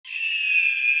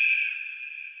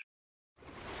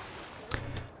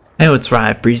Hey, what's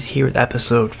right? Breezy here with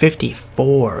episode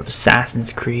 54 of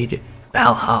Assassin's Creed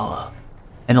Valhalla.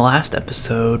 In the last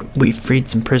episode, we freed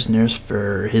some prisoners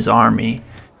for his army,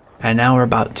 and now we're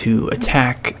about to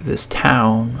attack this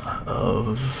town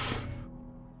of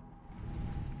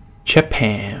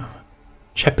Cheppingham.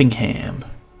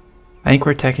 I think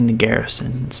we're attacking the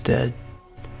garrison instead.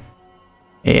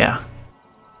 Yeah.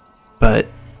 But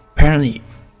apparently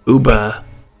Uba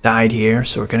died here,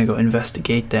 so we're gonna go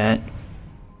investigate that.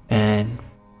 And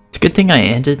it's a good thing I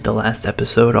ended the last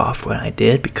episode off when I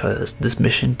did, because this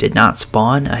mission did not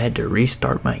spawn. I had to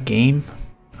restart my game.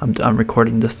 I'm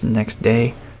recording this the next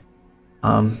day.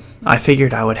 I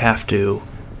figured I would have to,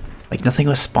 like, nothing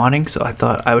was spawning, so I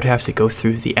thought I would have to go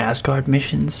through the Asgard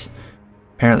missions.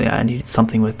 Apparently I needed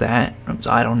something with that.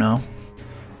 I don't know.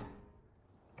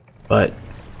 But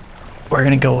we're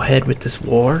gonna go ahead with this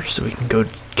war so we can go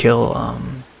kill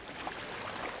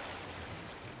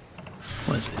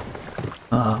what is it?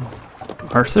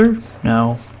 Arthur?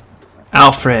 No.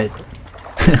 Alfred.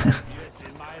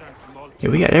 Yeah,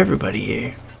 we got everybody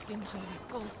here.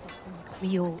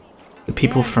 The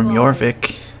people from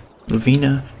Jorvik.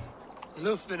 Luvina.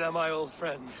 Lufina, my old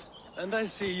friend. And I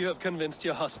see you have convinced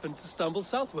your husband to stumble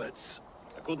southwards.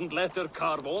 I couldn't let her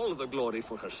carve all the glory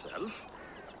for herself.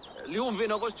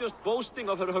 Luvina was just boasting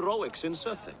of her heroics in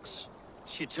Sussex.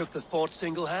 She took the fort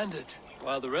single-handed,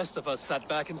 while the rest of us sat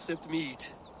back and sipped mead.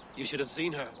 You should have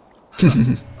seen her.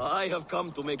 I have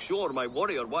come to make sure my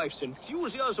warrior wife's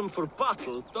enthusiasm for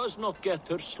battle does not get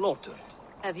her slaughtered.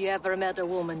 Have you ever met a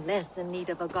woman less in need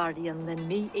of a guardian than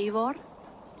me, Eivor?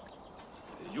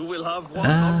 You will have one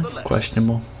nonetheless.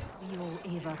 Questionable. You owe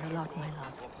Eivor a lot, my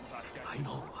love. I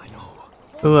know.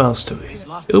 Who else do we?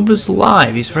 Uba's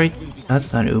alive. He's right.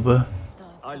 That's not Uba.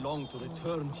 I long to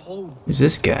return home. Who's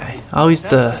this guy? Oh, he's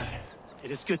the.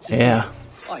 It is good to see Yeah.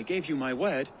 you. I gave you my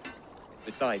word.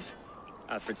 Besides,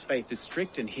 Alfred's faith is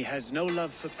strict and he has no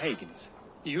love for pagans.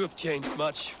 You have changed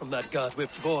much from that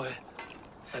god-whipped boy.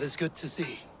 That is good to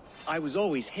see. I was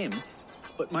always him,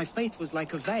 but my faith was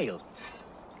like a veil.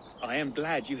 I am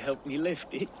glad you helped me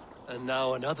lift it. And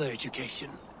now another education.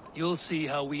 You'll see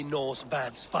how we Norse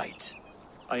bads fight.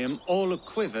 I am all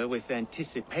aquiver with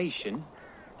anticipation.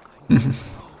 Yeah,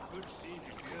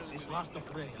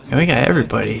 we got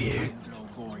everybody here.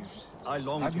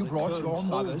 Have you brought your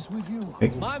mothers with you?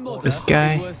 This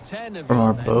guy from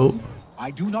our boat.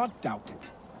 I do not doubt it.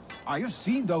 I have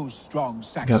seen those strong Got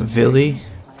Saxon Villy.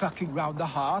 ladies clucking round the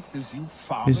hearth as you Who's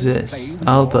farmers this? bathe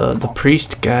Oh, your the oxen.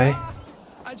 priest guy.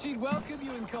 And she'd welcome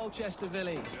you in Colchester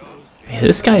Village. Hey,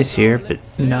 this guy's here, but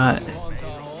not.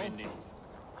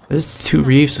 There's 2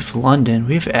 Reeves of London.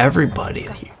 We have everybody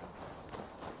here.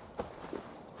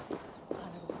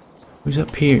 Who's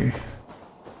up here?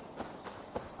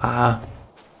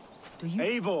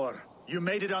 Eivor, you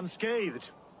made it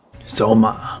unscathed.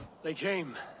 Soma. They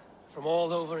came from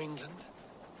all over England.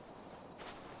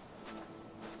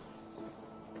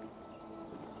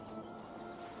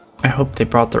 I hope they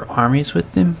brought their armies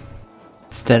with them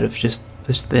instead of just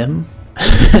them.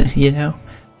 You know?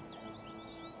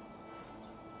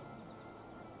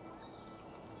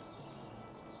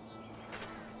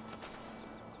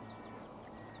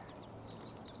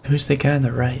 Who's the guy on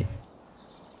the right?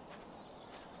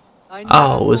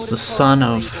 Oh, it was the son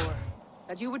of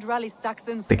that you would rally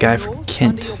Saxons the guy and from Norse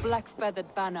Kent. under your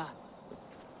black-feathered banner.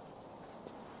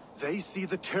 They see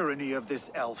the tyranny of this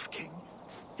elf king.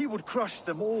 He would crush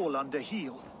them all under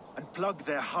heel and plug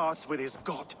their hearts with his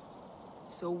god.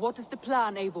 So what is the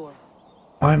plan, Eivor?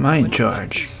 Why am I in When's that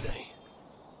charge? feast day?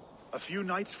 A few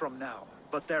nights from now,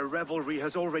 but their revelry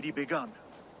has already begun.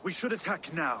 We should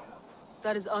attack now.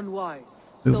 That is unwise.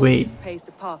 Wait. Soldiers pace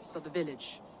the paths of the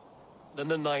village. Then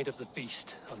the night of the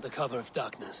feast, under cover of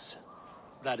darkness.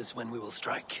 That is when we will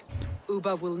strike.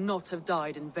 Uba will not have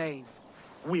died in vain.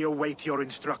 We await your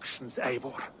instructions,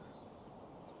 Eivor.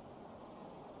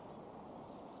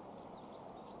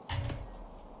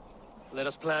 Let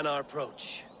us plan our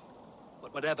approach.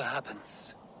 But whatever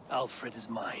happens, Alfred is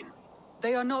mine.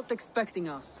 They are not expecting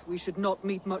us. We should not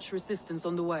meet much resistance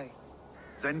on the way.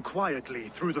 Then quietly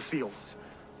through the fields.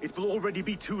 It will already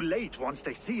be too late once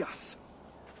they see us.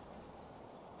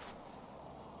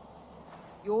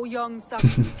 Your young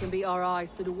Saxons can be our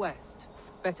eyes to the west.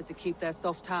 Better to keep their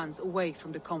soft hands away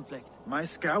from the conflict. My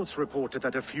scouts reported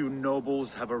that a few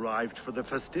nobles have arrived for the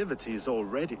festivities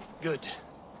already. Good.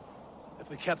 If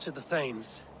we capture the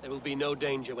Thanes, there will be no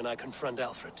danger when I confront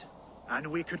Alfred. And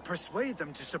we could persuade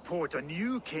them to support a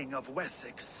new king of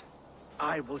Wessex.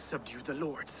 I will subdue the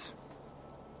lords.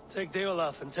 Take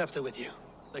Deolaf and Tefta with you.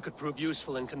 They could prove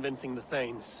useful in convincing the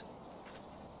Thanes.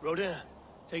 Rhoda,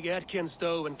 take Atkin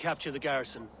Stowe and capture the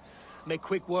garrison. make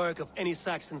quick work of any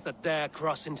Saxons that dare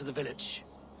cross into the village.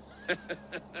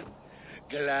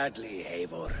 Gladly,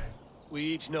 Eivor. We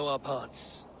each know our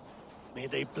parts. May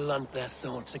they blunt their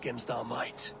swords against our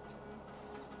might.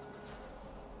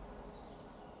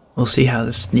 We'll see how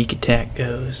the sneak attack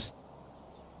goes.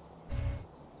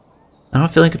 I don't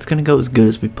feel like it's gonna go as good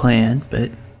as we planned,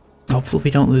 but hopefully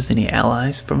we don't lose any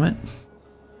allies from it.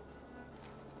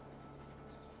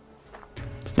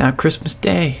 It's now Christmas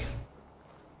Day.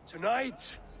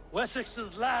 Tonight,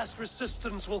 Wessex's last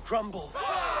resistance will crumble.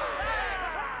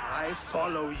 I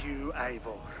follow you,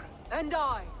 Eivor. And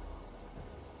I.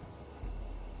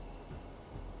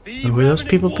 And were those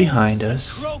people behind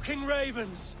us? Croaking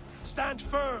ravens, stand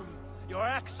firm, your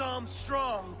axe arms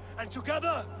strong, and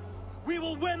together we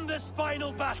will win this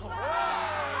final battle.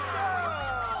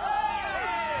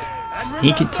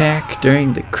 Sneak attack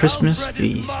during the Christmas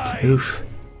feast. Oof.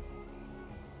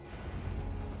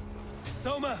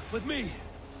 Soma, with me.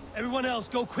 Everyone else,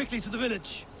 go quickly to the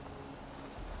village.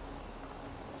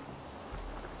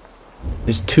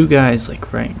 There's two guys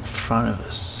like right in front of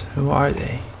us. Who are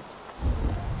they?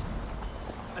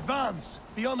 Advance.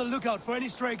 Be on the lookout for any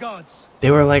stray guards.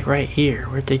 They were like right here.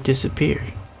 Where'd they disappear?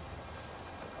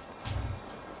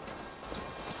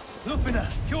 Lufina,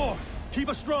 Kjor, keep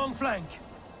a strong flank.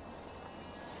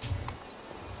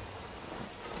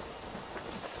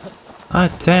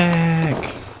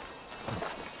 Attack!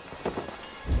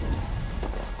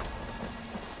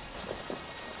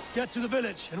 Get to the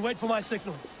village and wait for my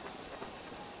signal.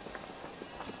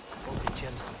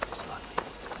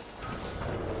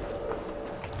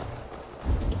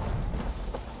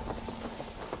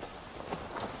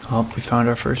 Oh, we found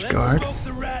our first guard. Let's smoke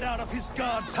the rat out of his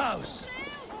guard's house.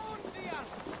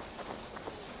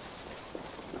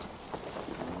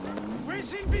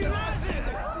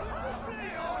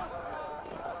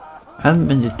 I haven't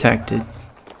been detected.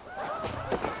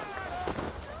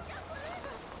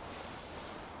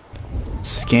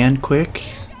 Scan quick.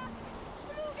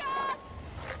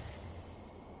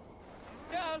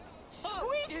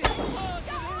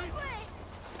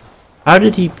 How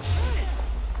did he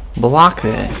block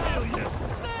that?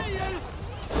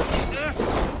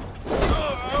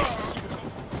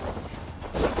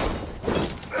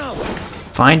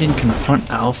 Find and confront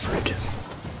Alfred.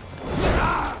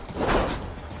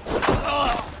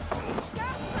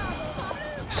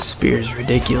 Spear's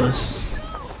ridiculous.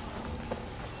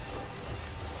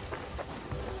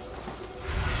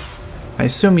 I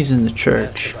assume he's in the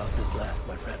church.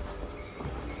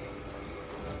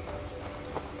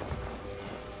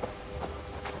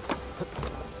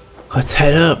 Let's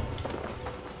head up.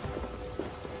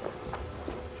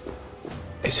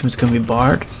 I assume it's gonna be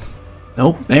Bard.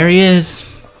 Nope, there he is.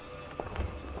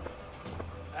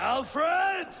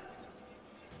 Alfred!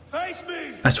 Face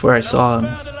me! I swear I saw him.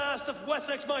 Spare the last of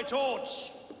Wessex my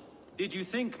torch! Did you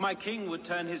think my king would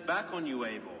turn his back on you,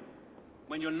 Eivor?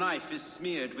 When your knife is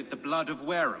smeared with the blood of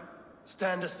Wareham?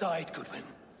 Stand aside, Goodwin.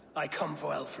 I come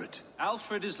for Alfred.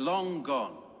 Alfred is long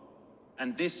gone.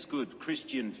 And this good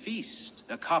Christian feast,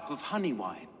 a cup of honey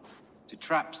wine, to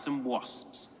trap some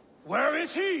wasps. Where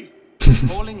is he?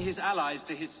 Calling his allies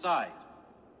to his side.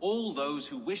 All those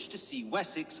who wish to see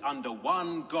Wessex under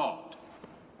one god.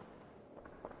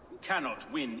 You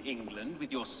cannot win England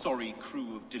with your sorry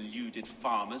crew of deluded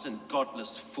farmers and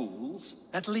godless fools.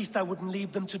 At least I wouldn't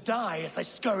leave them to die as I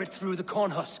scurried through the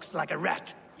corn husks like a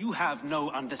rat. You have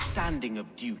no understanding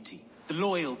of duty. The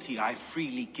loyalty I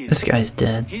freely give. This guy's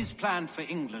dead. His plan for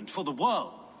England, for the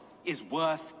world, is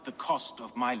worth the cost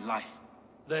of my life.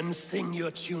 Then sing your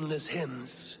tuneless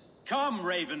hymns. Come,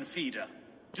 Raven Feeder.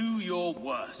 Do your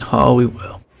worst. Oh, we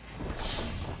will.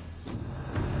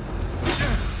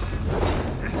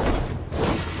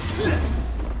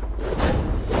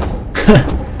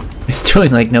 It's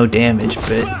doing like no damage,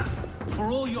 but... For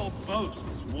all your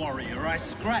boasts, warrior, I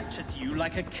scratch at you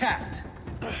like a cat.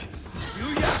 You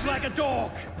yap like a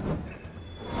dog!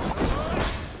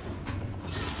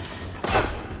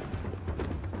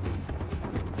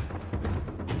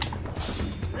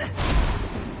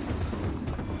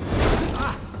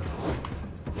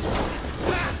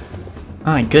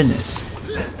 My goodness.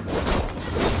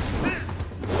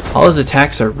 All his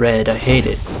attacks are red. I hate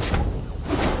it.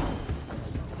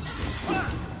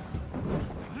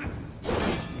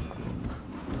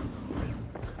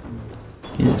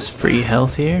 Get this free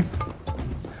health here.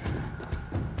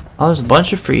 Oh, there's a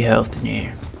bunch of free health in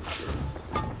here.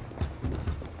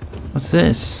 What's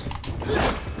this?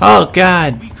 Oh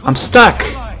god, I'm stuck.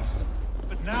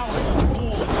 But now I'm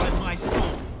warned by my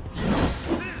sword.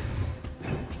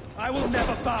 I will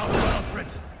never bow to Alfred.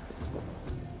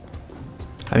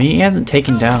 I mean, he hasn't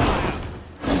taken down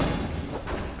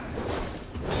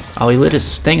Oh, he lit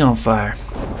his thing on fire.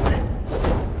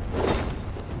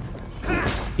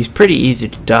 He's pretty easy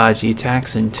to dodge. He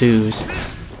attacks in twos.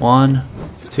 1,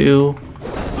 2.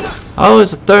 Oh,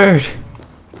 it's a third.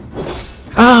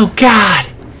 Oh, God.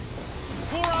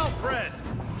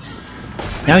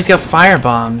 Now he's got fire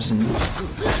bombs and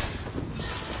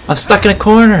I'm stuck in a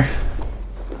corner.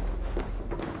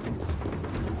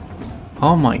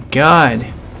 Oh my God.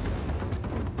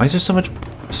 Why is there so much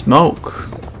smoke?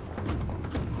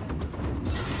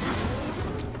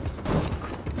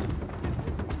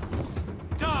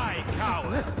 Die,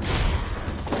 coward!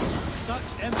 Such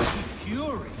empty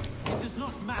fury. It does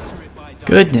not matter if I die.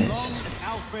 Goodness. As long as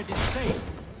Alfred is safe.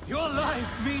 Your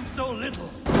life means so little.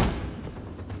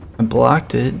 I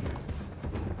blocked it.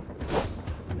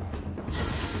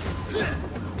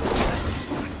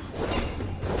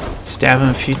 Stab him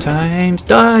a few times.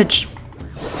 Dodge!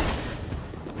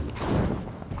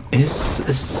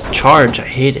 His charge, I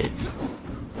hate it.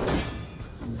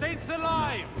 Saints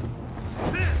alive!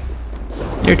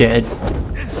 You're dead.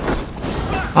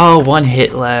 Oh, 1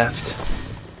 hit left.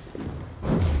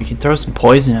 We can throw some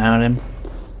poison at him.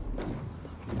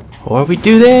 Or we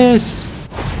do this!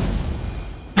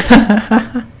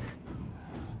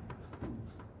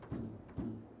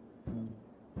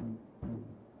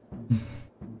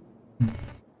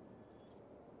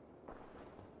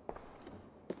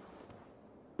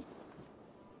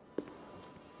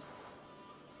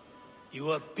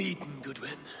 You are beaten,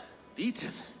 Goodwin.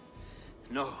 Beaten?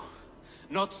 No,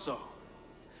 not so.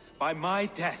 By my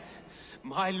death,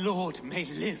 my lord may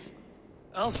live.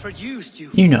 Alfred used you.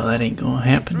 You know that ain't gonna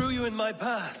happen. Threw you in my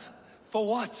path. For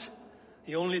what?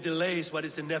 He only delays what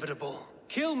is inevitable.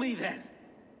 Kill me then.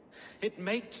 It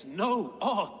makes no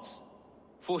odds.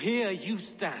 For here you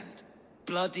stand,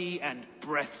 bloody and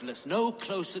breathless, no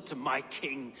closer to my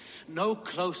king, no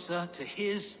closer to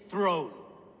his throne.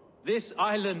 This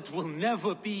island will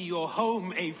never be your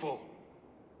home, Eivor.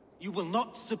 You will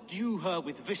not subdue her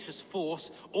with vicious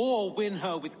force, or win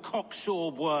her with cocksure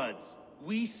words.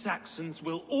 We Saxons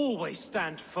will always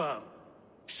stand firm,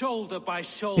 shoulder by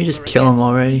shoulder, You just kill him against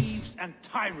already. thieves and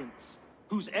tyrants,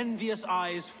 whose envious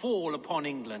eyes fall upon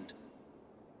England.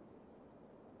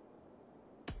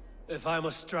 If I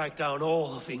must strike down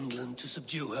all of England to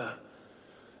subdue her,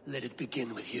 let it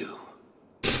begin with you.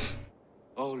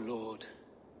 O Lord,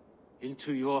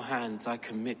 into your hands I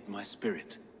commit my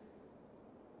spirit.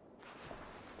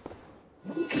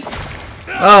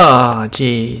 Oh,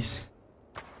 jeez.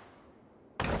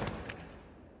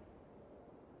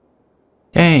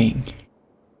 Dang.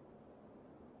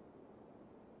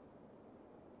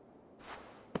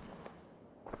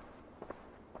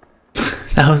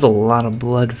 That was a lot of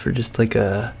blood for just like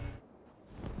a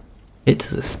hit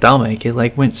to the stomach. It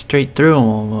like went straight through him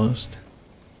almost.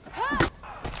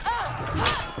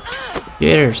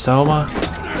 Get her, Soma.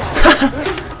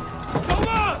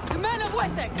 The men of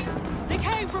Wessex! They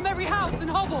came from every house and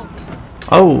hovel!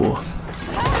 Oh.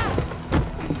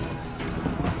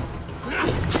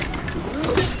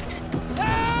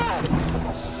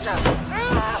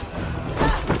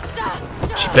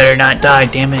 She better not die,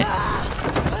 damn it.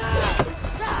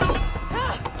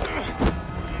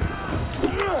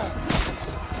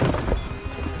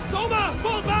 Soma,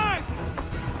 fall back!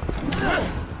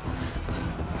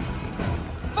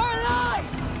 For life!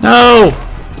 No!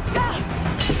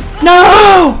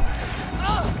 No!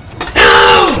 No!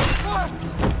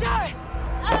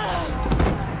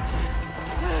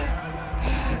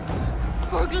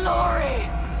 For glory!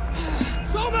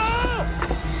 Soma!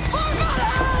 For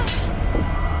Valhalla!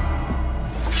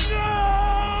 No!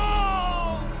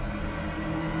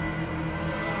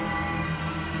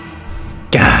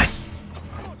 God,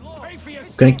 Pay for your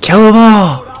gonna kill them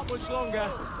all. Not much longer.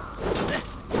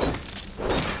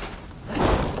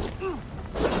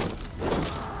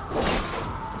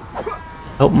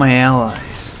 Help my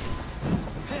allies.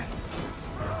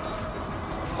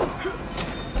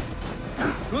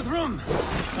 Guthrum,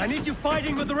 I need you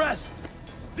fighting with the rest.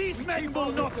 These men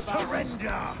will not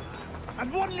surrender!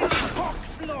 And one little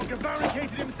cockflogger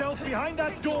barricaded himself behind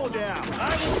that door there! I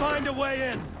will find a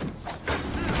way in.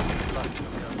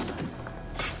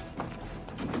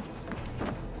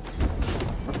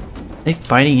 They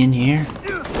fighting in here?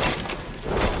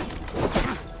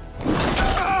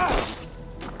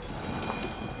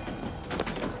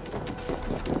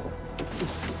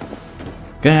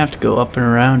 Gonna have to go up and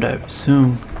around, I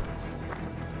assume.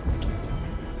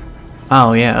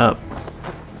 Oh yeah, up.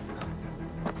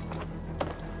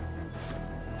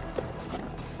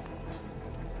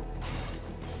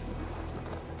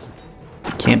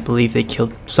 Can't believe they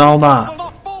killed Soma. Will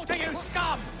not fall to you,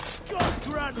 scum! God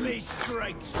grant me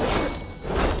strength.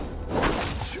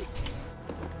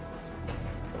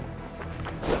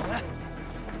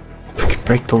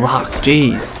 break the lock.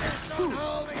 Jeez.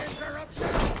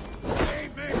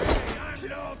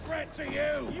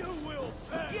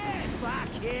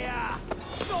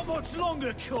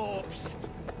 Longer, corpse.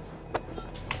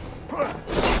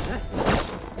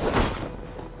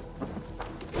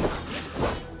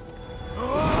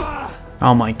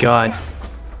 Oh my god.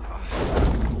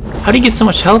 How do you get so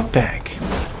much health back?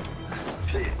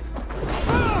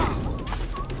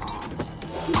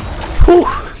 Whew.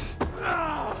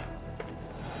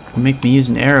 Make me use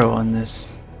an arrow on this.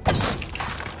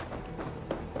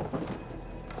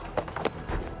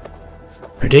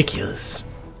 Ridiculous.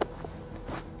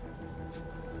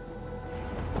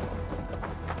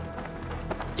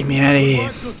 Get me out of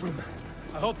here.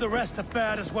 I hope the rest have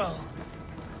fared as well.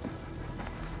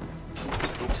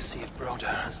 I need to see if Broder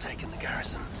has taken the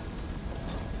garrison.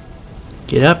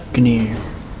 Get up, Gnir.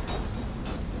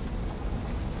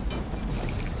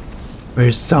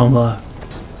 Where's Selma?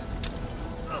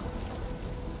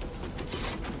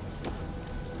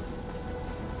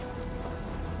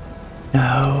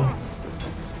 No.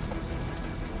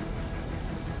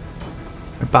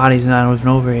 Her body's not even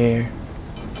over here.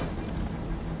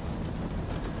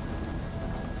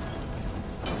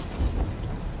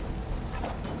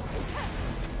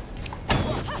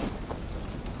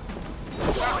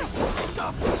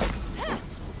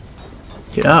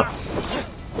 Get up.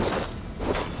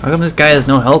 How come this guy has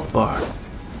no health bar?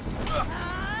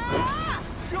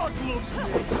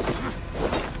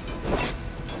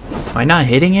 Am I not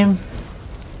hitting him?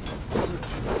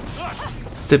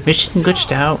 Is the mission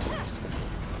glitched out?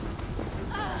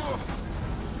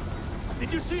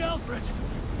 Did you see Alfred?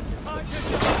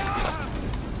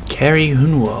 Carry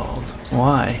Hunwald.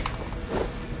 Why?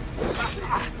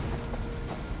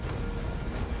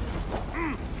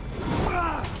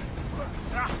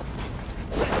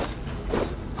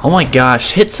 Oh my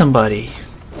gosh, hit somebody.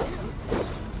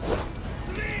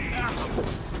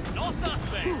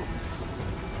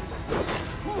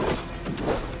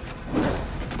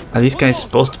 Are these guys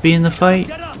supposed to be in the fight?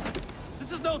 Get up!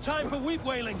 This is no time for weep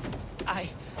wailing.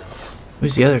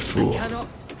 Who's the other fool? Cannot.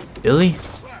 Billy?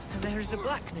 And there is a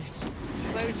blackness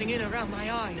closing in around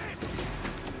my eyes.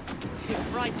 It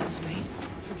frightens me.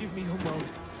 Forgive me,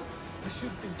 Humboldt. I should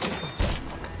have been quicker.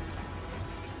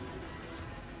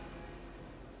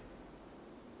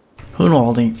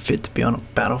 Hunwald ain't fit to be on a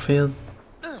battlefield.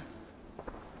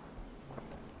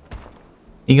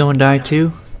 You gonna die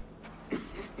too?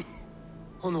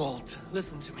 Hunwald,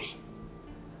 listen to me.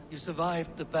 You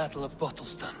survived the Battle of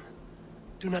Bottleston.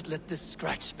 Do not let this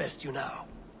scratch best you now.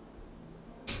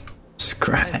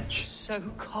 Scratch. I'm so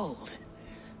cold.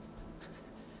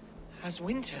 Has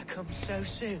winter come so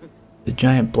soon? The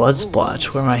giant blood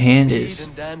splotch where my hand is.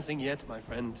 Even dancing yet, my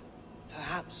friend.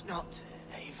 Perhaps not,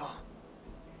 Eivor.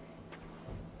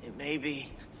 It may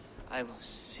be I will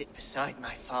sit beside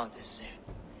my father soon.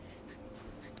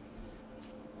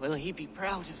 Will he be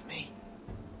proud of me?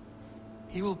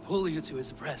 He will pull you to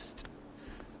his breast.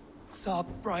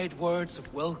 Sob bright words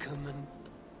of welcome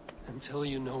and tell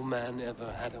you no man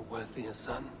ever had a worthier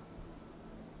son.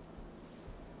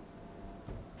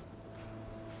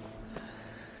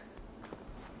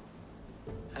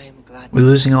 I am glad We're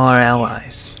losing all our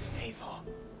allies. Eivor.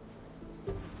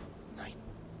 My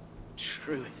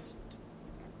truest.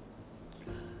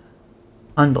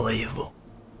 Unbelievable.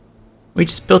 We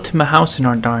just built him a house in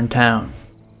our darn town.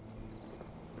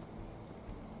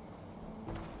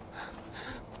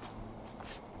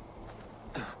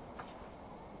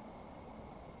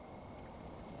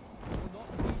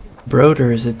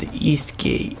 Broder is at the east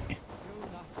gate,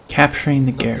 capturing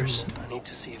the garrison. I need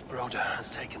to see if Broder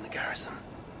has taken the garrison.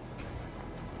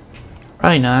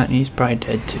 Probably not, he's probably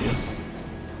dead too.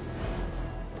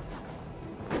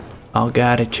 Oh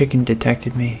god, a chicken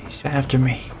detected me. He's after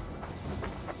me.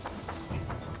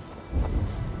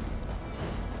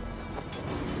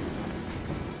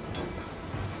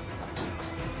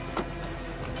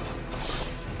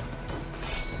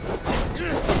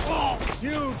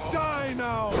 You die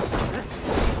now!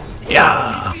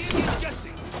 Yeah.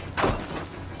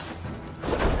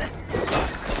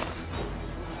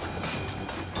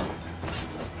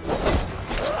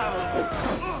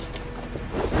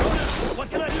 What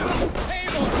can I do?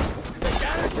 Eivor! The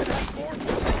garrison has more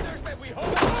defenders than we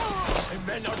hoped! And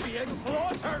men are being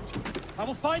slaughtered! I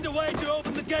will find a way to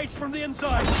open the gates from the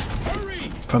inside!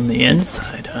 Hurry! From the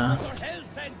inside, huh?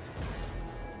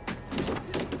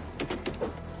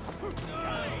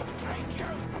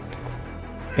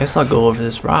 Guess I'll go over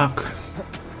this rock.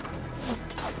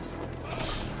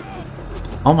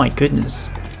 Oh my goodness.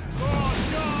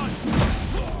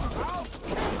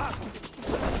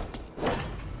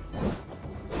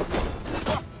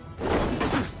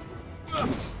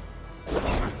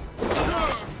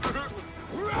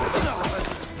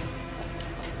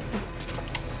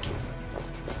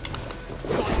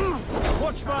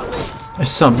 There's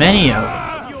so many of them.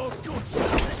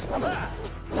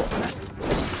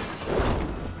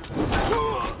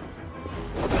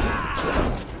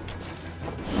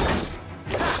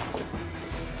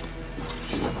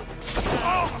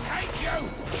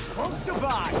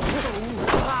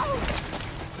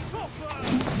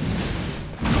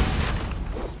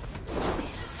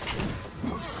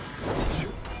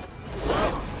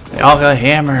 They all got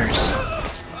hammers.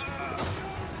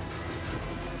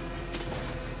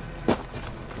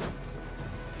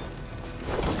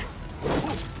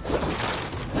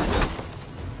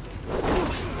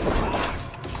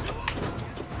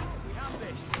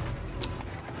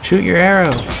 Shoot your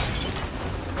arrow.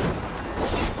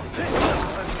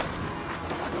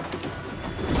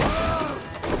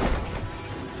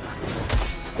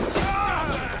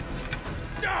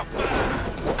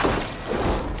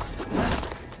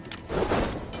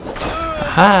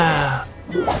 Ha!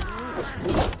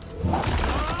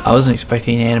 I wasn't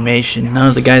expecting animation. None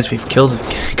of the guys we've killed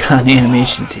have gotten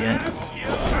animations yet.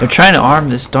 They're trying to arm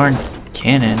this darn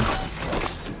cannon.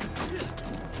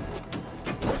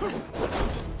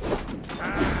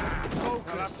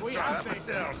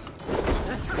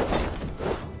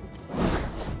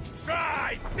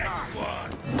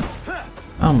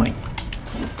 Oh my.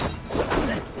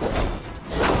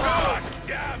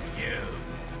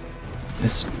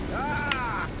 This.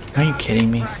 Are you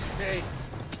kidding me?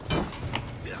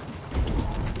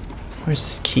 Where's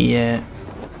this key at?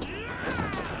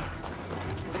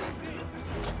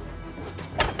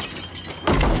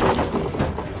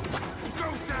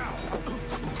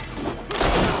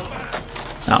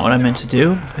 Not what I meant to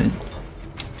do, but...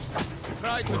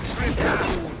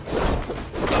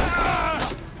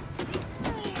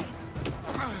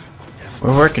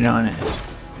 We're working on it.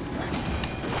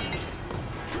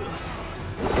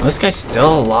 This guy's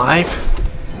still alive?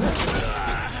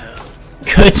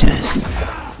 Goodness.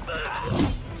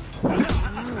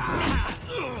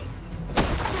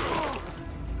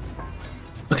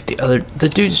 Look at the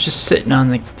dude's just sitting on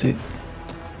the...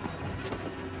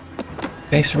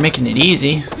 Thanks for making it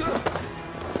easy.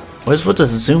 What's with the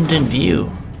zoomed in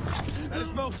view? That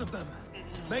is most of them.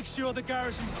 Make sure the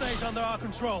garrison stays under our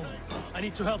control. I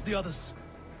need to help the others.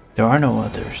 There are no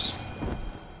others.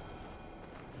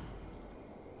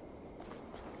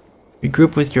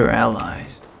 Regroup with your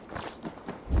allies.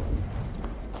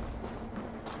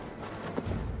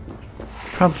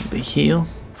 Probably heal.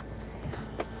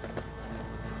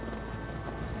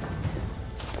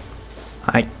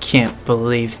 I can't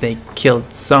believe they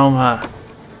killed Soma.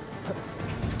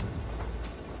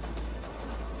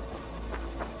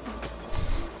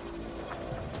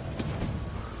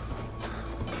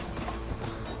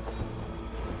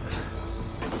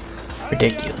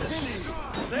 Ridiculous.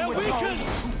 They're weakened!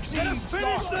 Let us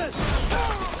finish this!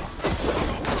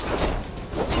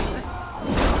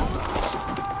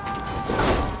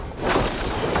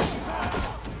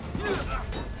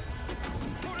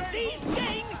 These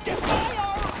things defy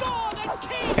our God and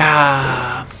King!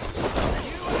 Ah.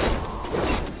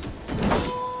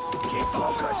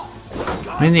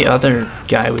 I mean, the other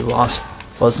guy we lost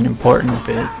wasn't important,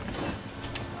 but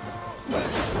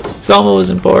Soma was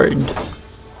important.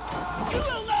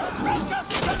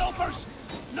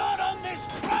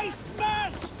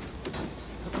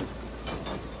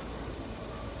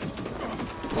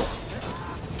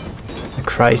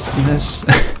 Christmas.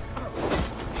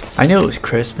 I knew it was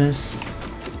Christmas.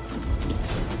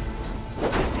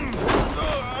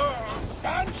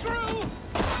 Stand true!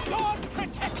 God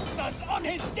protects us on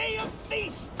his day of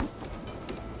feasts!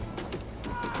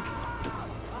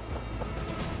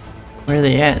 Where are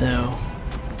they at, though?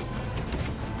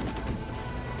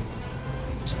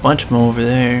 There's a bunch of them over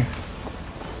there.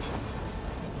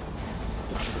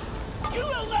 You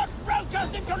will not rout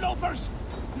us, interlopers!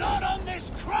 Not on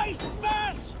this Christ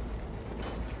Mass!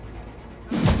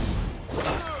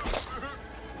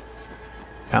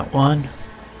 Got one.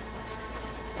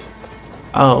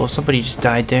 Oh, somebody just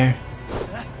died there.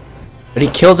 But he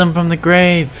killed him from the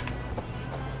grave.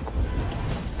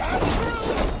 Stand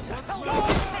true!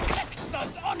 God protects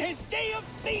us on his day of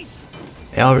feasts!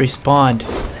 They all respawned.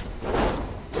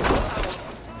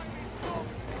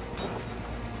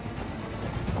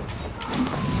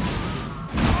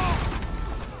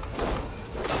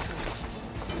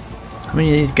 How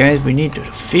many of these guys we need to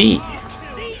defeat?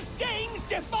 These things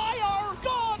defy our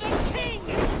God and King!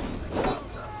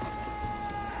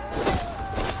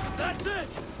 That's it!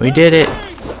 We did it.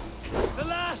 The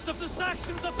last of the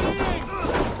Saxons are fleeing!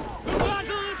 The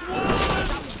battle is won!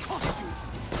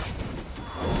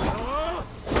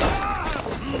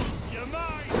 You're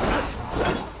mine!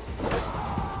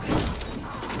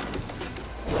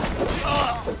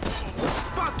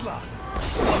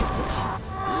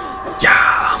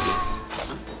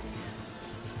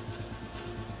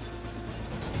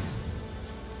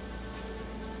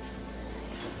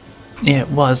 It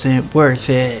wasn't worth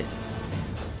it.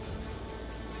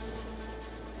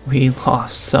 We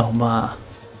lost Soma.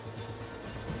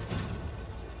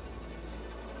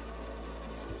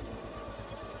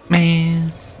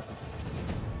 Man.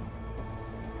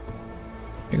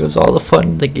 Here goes all the fun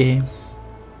in the game.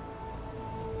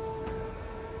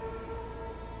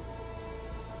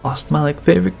 Lost my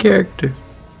favorite character.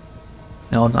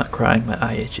 No, I'm not crying, my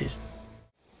eye itches.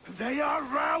 They are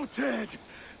routed!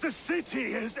 The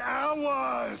city is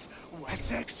ours!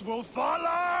 Wessex will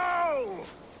follow!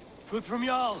 Good from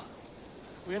Jarl.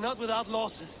 We are not without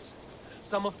losses.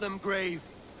 Some of them grave.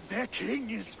 Their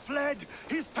king is fled!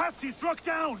 His patsy struck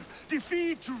down!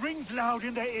 Defeat rings loud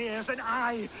in their ears, and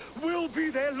I will be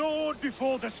their lord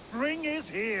before the spring is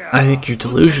here! I think you're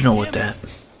delusional with that.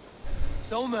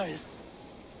 Soma is...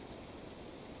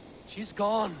 she's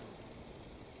gone.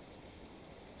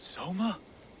 Soma?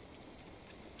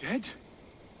 Dead?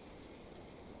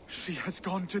 She has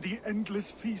gone to the endless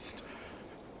feast,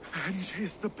 and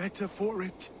is the better for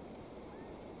it.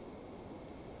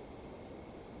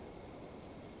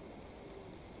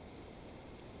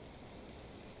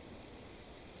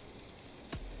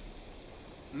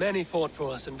 Many fought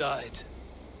for us and died.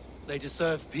 They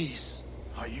deserve peace.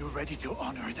 Are you ready to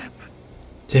honor them?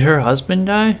 Did her husband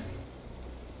die?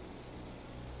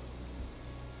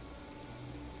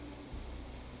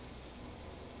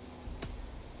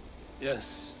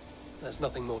 Yes, there's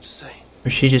nothing more to say. Or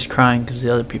is she just crying because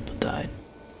the other people died?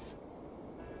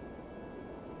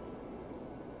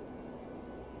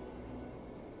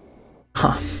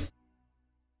 Huh.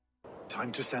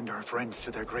 Time to send our friends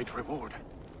to their great reward.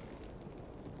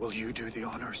 Will you do the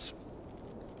honors?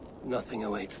 Nothing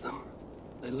awaits them.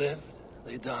 They lived,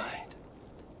 they died,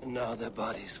 and now their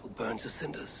bodies will burn to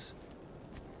cinders.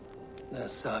 Their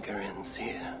saga ends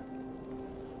here.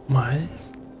 What?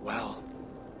 Well,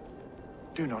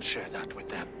 do not share that with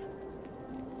them.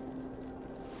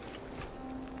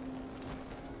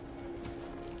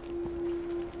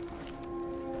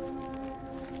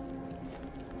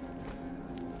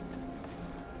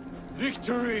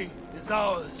 Victory is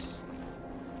ours.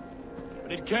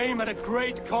 But it came at a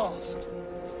great cost.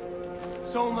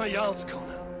 Soma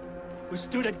Jarlskona, who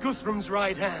stood at Guthrum's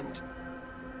right hand.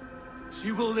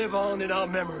 She will live on in our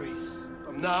memories,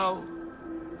 from now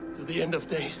to the end of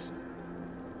days.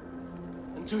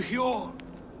 And to Heyo,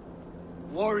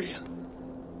 warrior,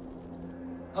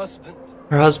 husband.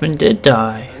 Her husband did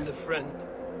die. And a friend.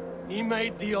 He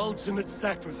made the ultimate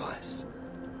sacrifice.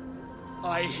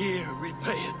 I here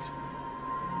repay it.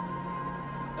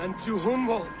 And to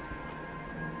Humboldt,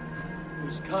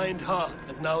 whose kind heart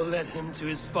has now led him to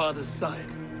his father's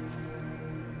side.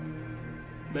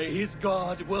 May his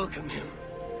God welcome him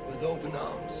with open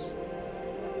arms.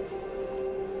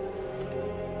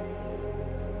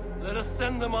 Let us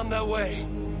send them on their way.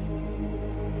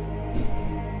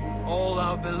 All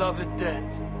our beloved dead,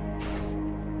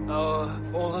 our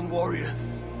fallen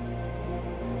warriors,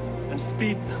 and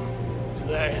speed them to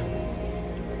their end.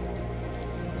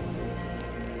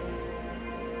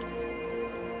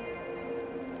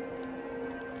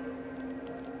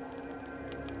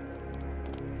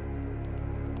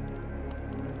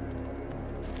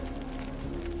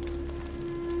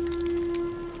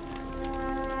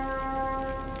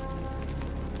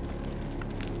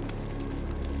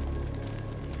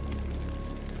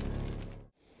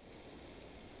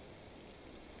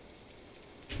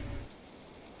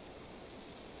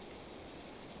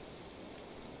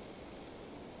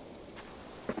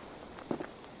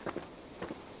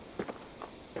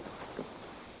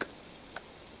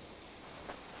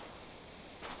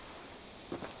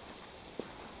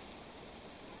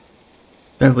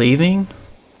 They're leaving?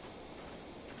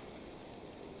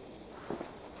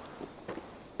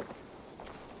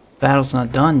 Battle's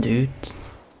not done, dude.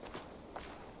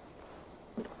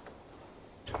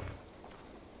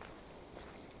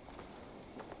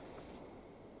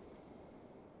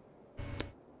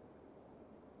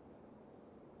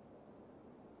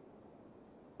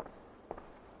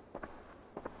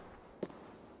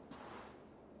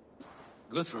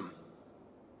 Guthrum.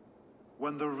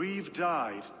 When the Reeve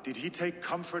died, did he take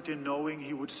comfort in knowing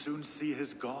he would soon see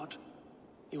his god?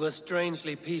 He was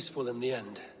strangely peaceful in the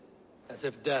end, as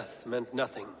if death meant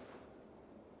nothing.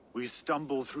 We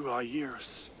stumble through our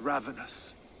years,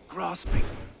 ravenous, grasping,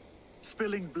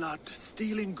 spilling blood,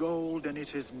 stealing gold, and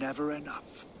it is never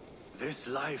enough. This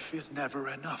life is never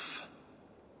enough.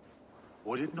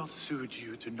 Would it not soothe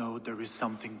you to know there is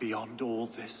something beyond all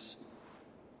this?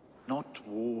 Not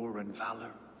war and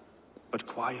valor, but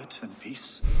quiet and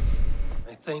peace?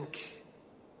 I think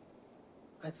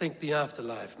I think the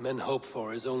afterlife men hope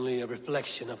for is only a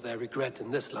reflection of their regret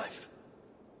in this life.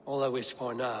 All I wish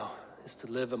for now is to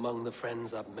live among the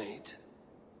friends I've made.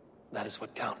 That is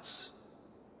what counts.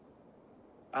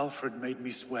 Alfred made me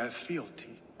swear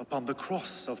fealty upon the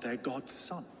cross of their god's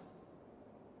son.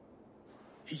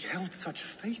 He held such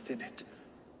faith in it,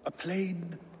 a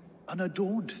plain,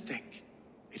 unadorned thing.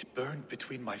 It burned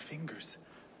between my fingers,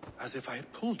 as if I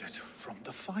had pulled it from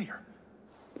the fire.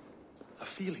 A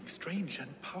feeling strange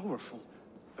and powerful,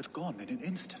 but gone in an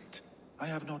instant. I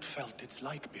have not felt its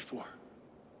like before.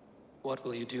 What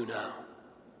will you do now?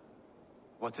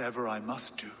 Whatever I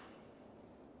must do.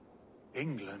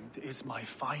 England is my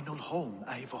final home,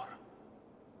 Eivor.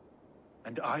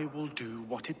 And I will do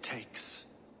what it takes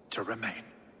to remain.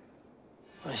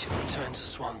 I should return to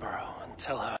Swanborough and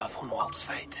tell her of Hunwald's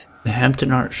fate. The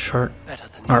Hampton Art short Better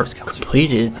than arc news comes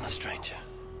completed. than a stranger.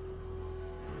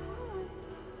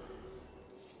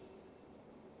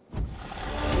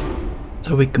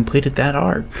 So we completed that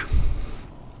arc.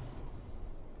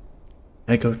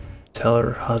 I go tell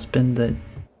her husband that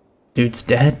dude's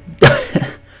dead.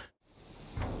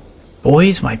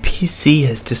 Boys, my PC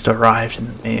has just arrived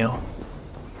in the mail.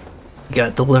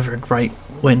 Got delivered right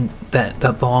when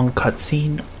that long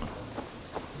cutscene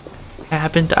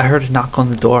happened. I heard a knock on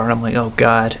the door and I'm like, oh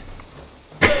god.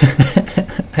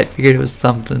 I figured it was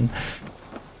something.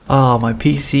 Oh, my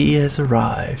PC has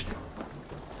arrived.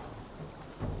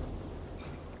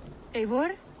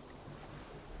 Eivor?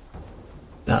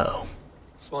 Uh-oh.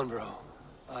 Swanborough,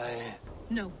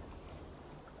 No.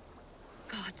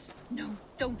 Gods, no.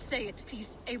 Don't say it,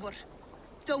 please, Eivor.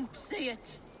 Don't say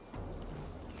it.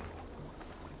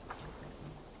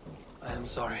 I am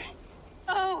sorry.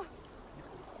 Oh!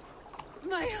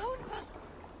 My own one.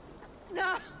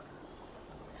 No!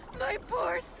 My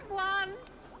poor swan!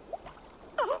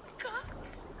 Oh,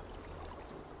 gods!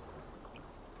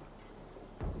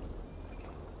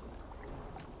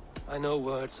 I know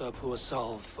words are poor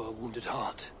salve for a wounded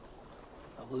heart.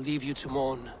 I will leave you to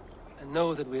mourn, and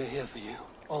know that we are here for you,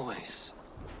 always,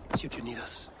 should you need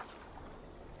us.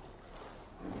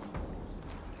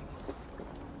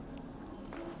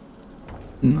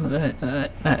 I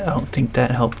don't think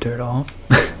that helped her at all.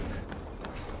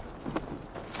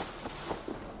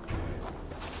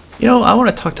 You know, I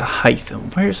want to talk to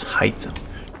Hytham. Where's Hytham?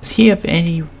 Does he have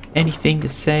anything to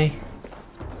say?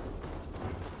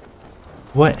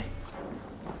 What?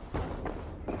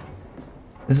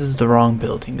 This is the wrong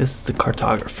building. This is the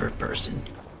cartographer person.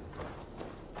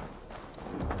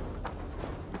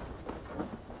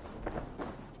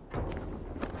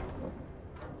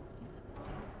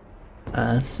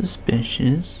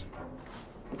 Suspicious.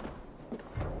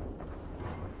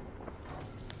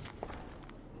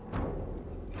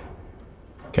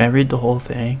 Can I read the whole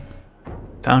thing?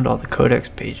 Found all the codex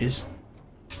pages.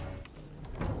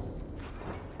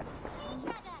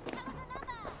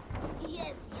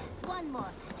 Yes, one more,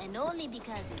 and only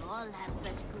because you all have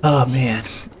such good. Oh man.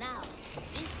 Now,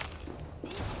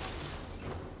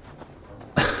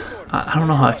 I don't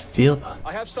know how I feel about it.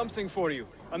 I have something for you.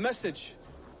 A message.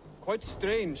 Quite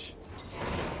strange.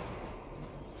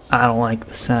 I don't like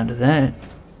the sound of that.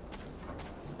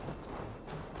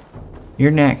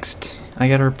 You're next. I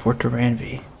gotta report to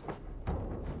Ranvi.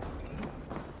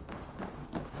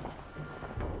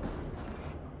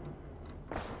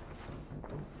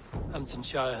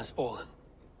 Hamptonshire has fallen,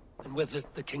 and with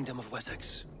it the Kingdom of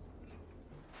Wessex.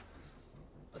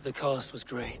 But the cost was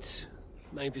great.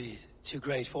 Maybe too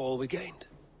great for all we gained.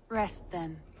 Rest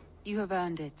then. You have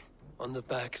earned it. On the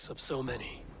backs of so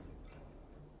many.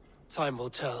 Time will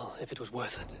tell if it was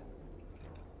worth it.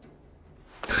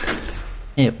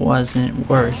 It wasn't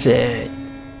worth it.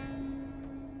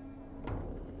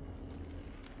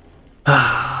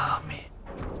 Ah, man.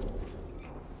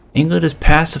 England is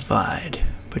pacified,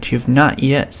 but you have not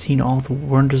yet seen all the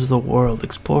wonders of the world.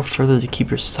 Explore further to keep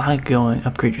your side going.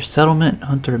 Upgrade your settlement.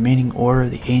 Hunt the remaining order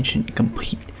of the ancient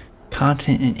complete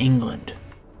continent in England.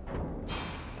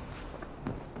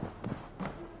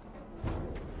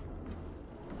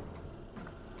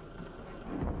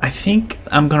 I think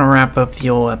I'm gonna wrap up the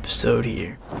whole episode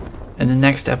here. In the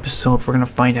next episode, we're gonna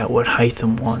find out what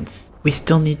Hytham wants. We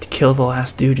still need to kill the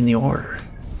last dude in the order.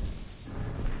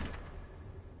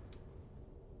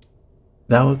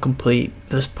 That would complete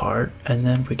this part, and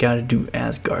then we gotta do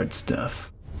Asgard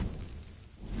stuff.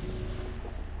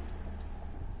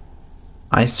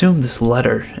 I assume this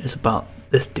letter is about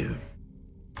this dude.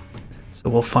 So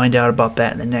we'll find out about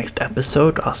that in the next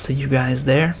episode. I'll see you guys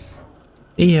there.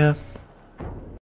 See ya.